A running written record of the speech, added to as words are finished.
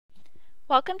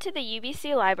Welcome to the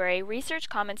UBC Library Research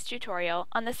Commons tutorial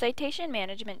on the citation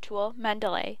management tool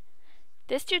Mendeley.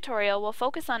 This tutorial will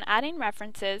focus on adding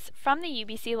references from the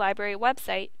UBC Library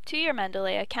website to your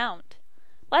Mendeley account.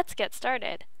 Let's get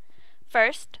started.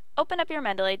 First, open up your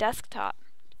Mendeley desktop.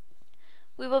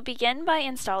 We will begin by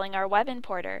installing our web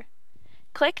importer.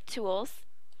 Click Tools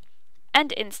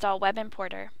and Install Web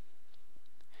Importer.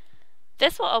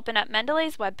 This will open up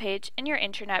Mendeley's webpage in your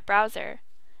internet browser.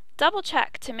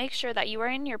 Double-check to make sure that you are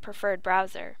in your preferred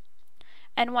browser.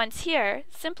 And once here,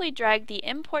 simply drag the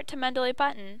Import to Mendeley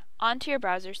button onto your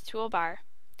browser's toolbar.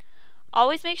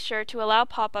 Always make sure to allow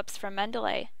pop-ups from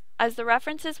Mendeley, as the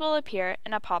references will appear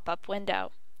in a pop-up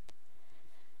window.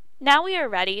 Now we are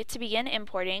ready to begin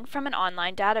importing from an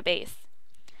online database.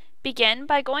 Begin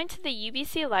by going to the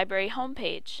UBC Library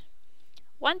homepage.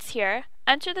 Once here,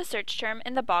 enter the search term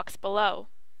in the box below.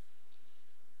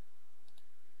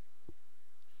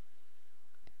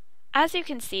 As you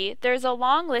can see, there is a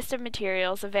long list of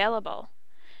materials available.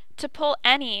 To pull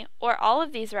any or all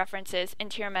of these references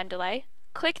into your Mendeley,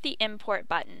 click the Import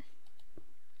button.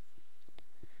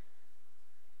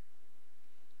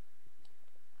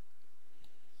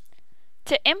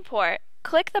 To import,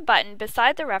 click the button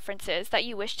beside the references that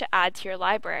you wish to add to your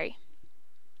library.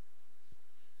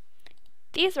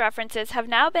 These references have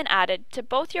now been added to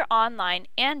both your online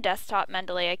and desktop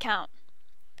Mendeley account.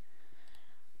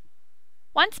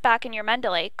 Once back in your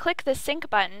Mendeley, click the Sync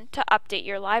button to update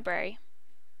your library.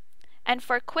 And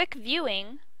for quick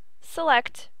viewing,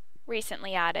 select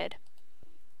Recently Added.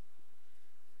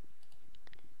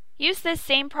 Use this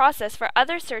same process for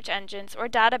other search engines or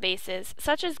databases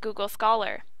such as Google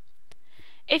Scholar.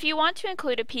 If you want to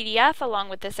include a PDF along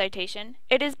with the citation,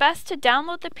 it is best to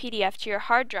download the PDF to your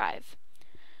hard drive.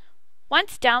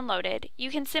 Once downloaded, you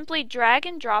can simply drag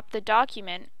and drop the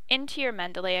document into your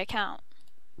Mendeley account.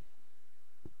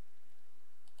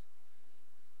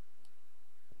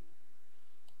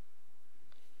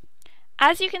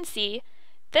 As you can see,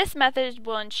 this method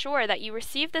will ensure that you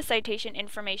receive the citation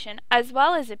information as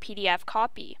well as a PDF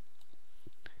copy.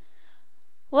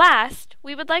 Last,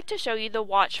 we would like to show you the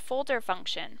Watch Folder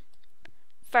function.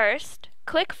 First,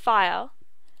 click File,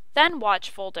 then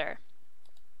Watch Folder.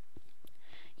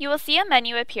 You will see a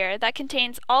menu appear that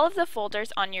contains all of the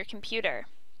folders on your computer.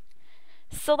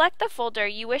 Select the folder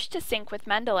you wish to sync with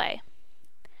Mendeley.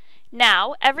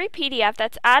 Now, every PDF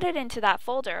that's added into that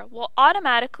folder will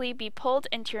automatically be pulled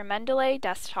into your Mendeley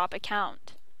desktop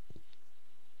account.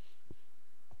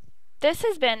 This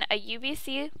has been a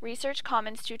UBC Research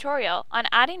Commons tutorial on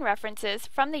adding references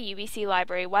from the UBC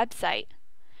Library website.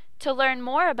 To learn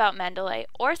more about Mendeley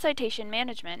or citation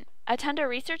management, attend a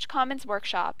Research Commons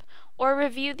workshop or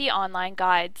review the online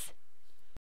guides.